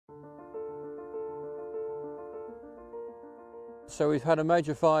So we've had a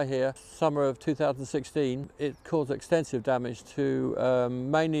major fire here, summer of 2016. It caused extensive damage to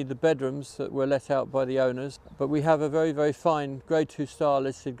mainly the bedrooms that were let out by the owners. But we have a very, very fine Grade 2 star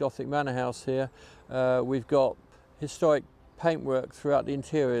listed Gothic manor house here. We've got historic paintwork throughout the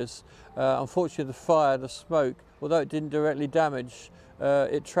interiors. Unfortunately, the fire, the smoke, although it didn't directly damage,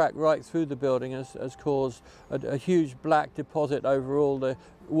 it tracked right through the building, has caused a huge black deposit over all the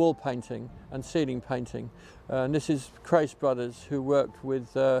wall painting and ceiling painting. And this is Crace Brothers, who worked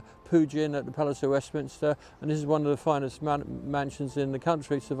with Pugin at the Palace of Westminster, and this is one of the finest mansions in the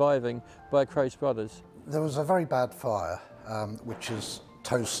country surviving by Crace Brothers. There was a very bad fire which has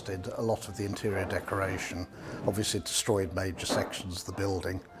toasted a lot of the interior decoration. Obviously it destroyed major sections of the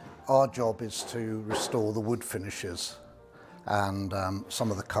building. Our job is to restore the wood finishes and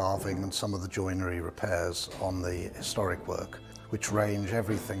some of the carving and some of the joinery repairs on the historic work, which range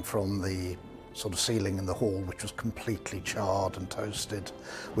everything from the sort of ceiling in the hall, which was completely charred and toasted.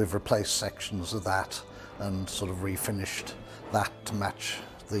 We've replaced sections of that and sort of refinished that to match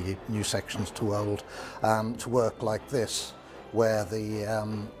the new sections too old, to work like this, where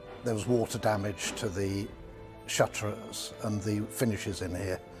there was water damage to the shutters and the finishes in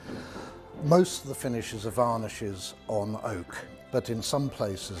here. Most of the finishes are varnishes on oak, but in some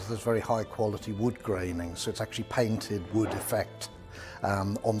places there's very high quality wood graining, so it's actually painted wood effect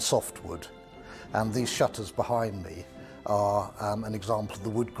on softwood. And these shutters behind me are an example of the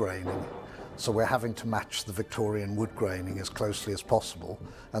wood graining. So we're having to match the Victorian wood graining as closely as possible,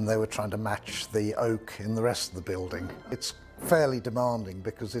 and they were trying to match the oak in the rest of the building. It's fairly demanding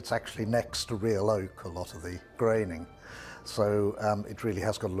because it's actually next to real oak, a lot of the graining. So it really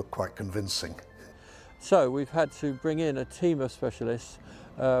has got to look quite convincing. So we've had to bring in a team of specialists.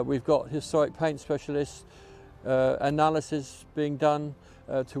 We've got historic paint specialists, analysis being done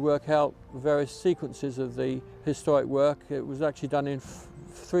to work out various sequences of the historic work. It was actually done in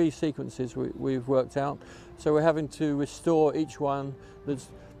three sequences we've worked out. So we're having to restore each one. There's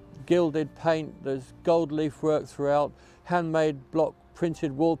gilded paint, there's gold leaf work throughout, handmade block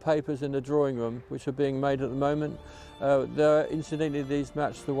printed wallpapers in the drawing room, which are being made at the moment. Incidentally, these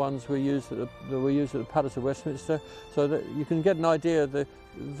match the ones we used at the Palace of Westminster, so that you can get an idea of the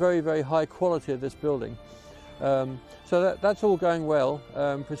very, very high quality of this building. So that's all going well,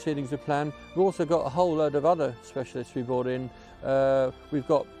 proceeding to plan. We've also got a whole load of other specialists we brought in. We've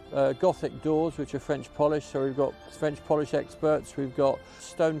got Gothic doors, which are French polish, so we've got French polish experts. We've got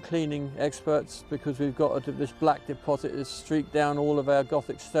stone cleaning experts, because we've got this black deposit that's streaked down all of our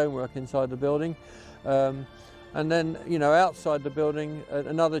Gothic stonework inside the building. And then, you know, outside the building,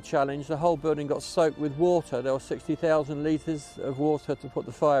 another challenge, the whole building got soaked with water. There were 60,000 litres of water to put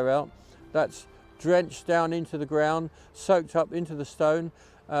the fire out. That's drenched down into the ground, soaked up into the stone,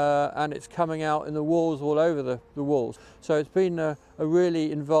 and it's coming out in the walls, all over the walls. So it's been a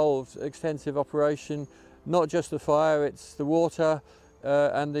really involved, extensive operation. Not just the fire, it's the water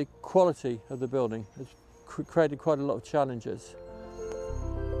and the quality of the building. It's created quite a lot of challenges.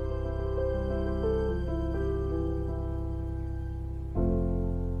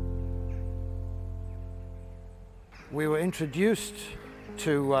 We were introduced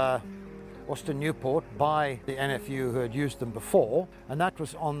to Austin Newport by the NFU, who had used them before, and that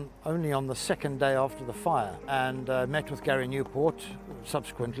was only on the second day after the fire, and met with Gary Newport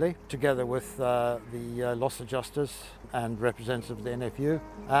subsequently, together with the loss adjusters and representatives of the NFU,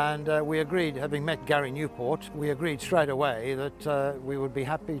 and we agreed, having met Gary Newport, we agreed straight away that we would be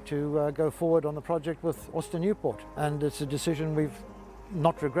happy to go forward on the project with Austin Newport, and it's a decision we've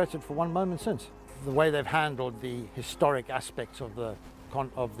not regretted for one moment since. The way they've handled the historic aspects of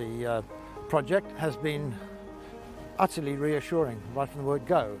the project has been utterly reassuring right from the word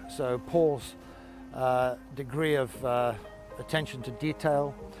go. So Paul's degree of attention to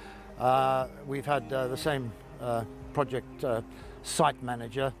detail, we've had the same project site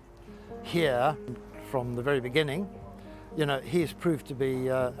manager here from the very beginning. You know, he's proved to be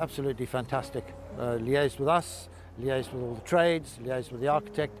absolutely fantastic. Liaised with us, liaised with all the trades, liaised with the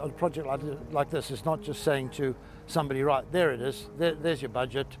architect. A project like this is not just saying to somebody, right, there it is, there's your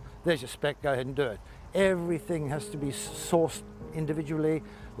budget, there's your spec, go ahead and do it. Everything has to be sourced individually,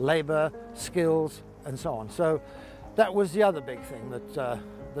 labour, skills, and so on. So that was the other big thing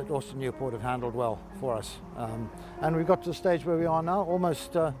that Austin Newport have handled well for us. And we got to the stage where we are now,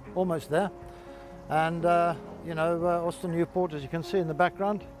 almost there. And you know, Austin Newport, as you can see in the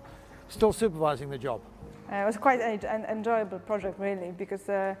background, still supervising the job. It was quite an enjoyable project, really, because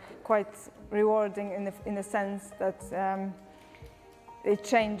quite rewarding in the sense that it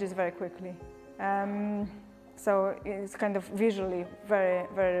changes very quickly. So it's kind of visually very,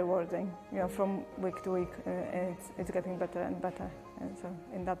 very rewarding. You know, from week to week, it's getting better and better. And so,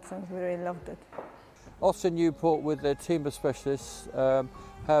 in that sense, we really loved it. Austin Newport, with their team of specialists,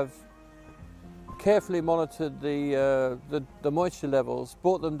 have carefully monitored the moisture levels,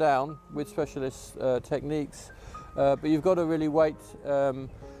 brought them down with specialist techniques, but you've got to really wait.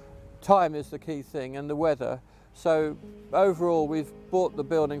 Time is the key thing, and the weather. So overall, we've brought the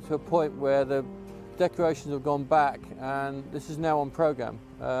building to a point where the decorations have gone back, and this is now on programme.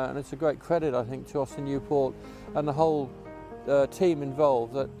 And it's a great credit, I think, to Austin Newport and the whole team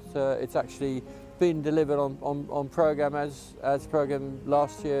involved that it's actually been delivered on programme as programmed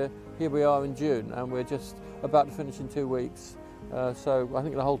last year. Here we are in June, and we're just about to finish in 2 weeks. So I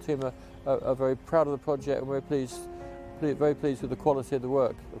think the whole team are very proud of the project, and we're very pleased with the quality of the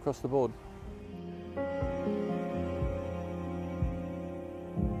work across the board.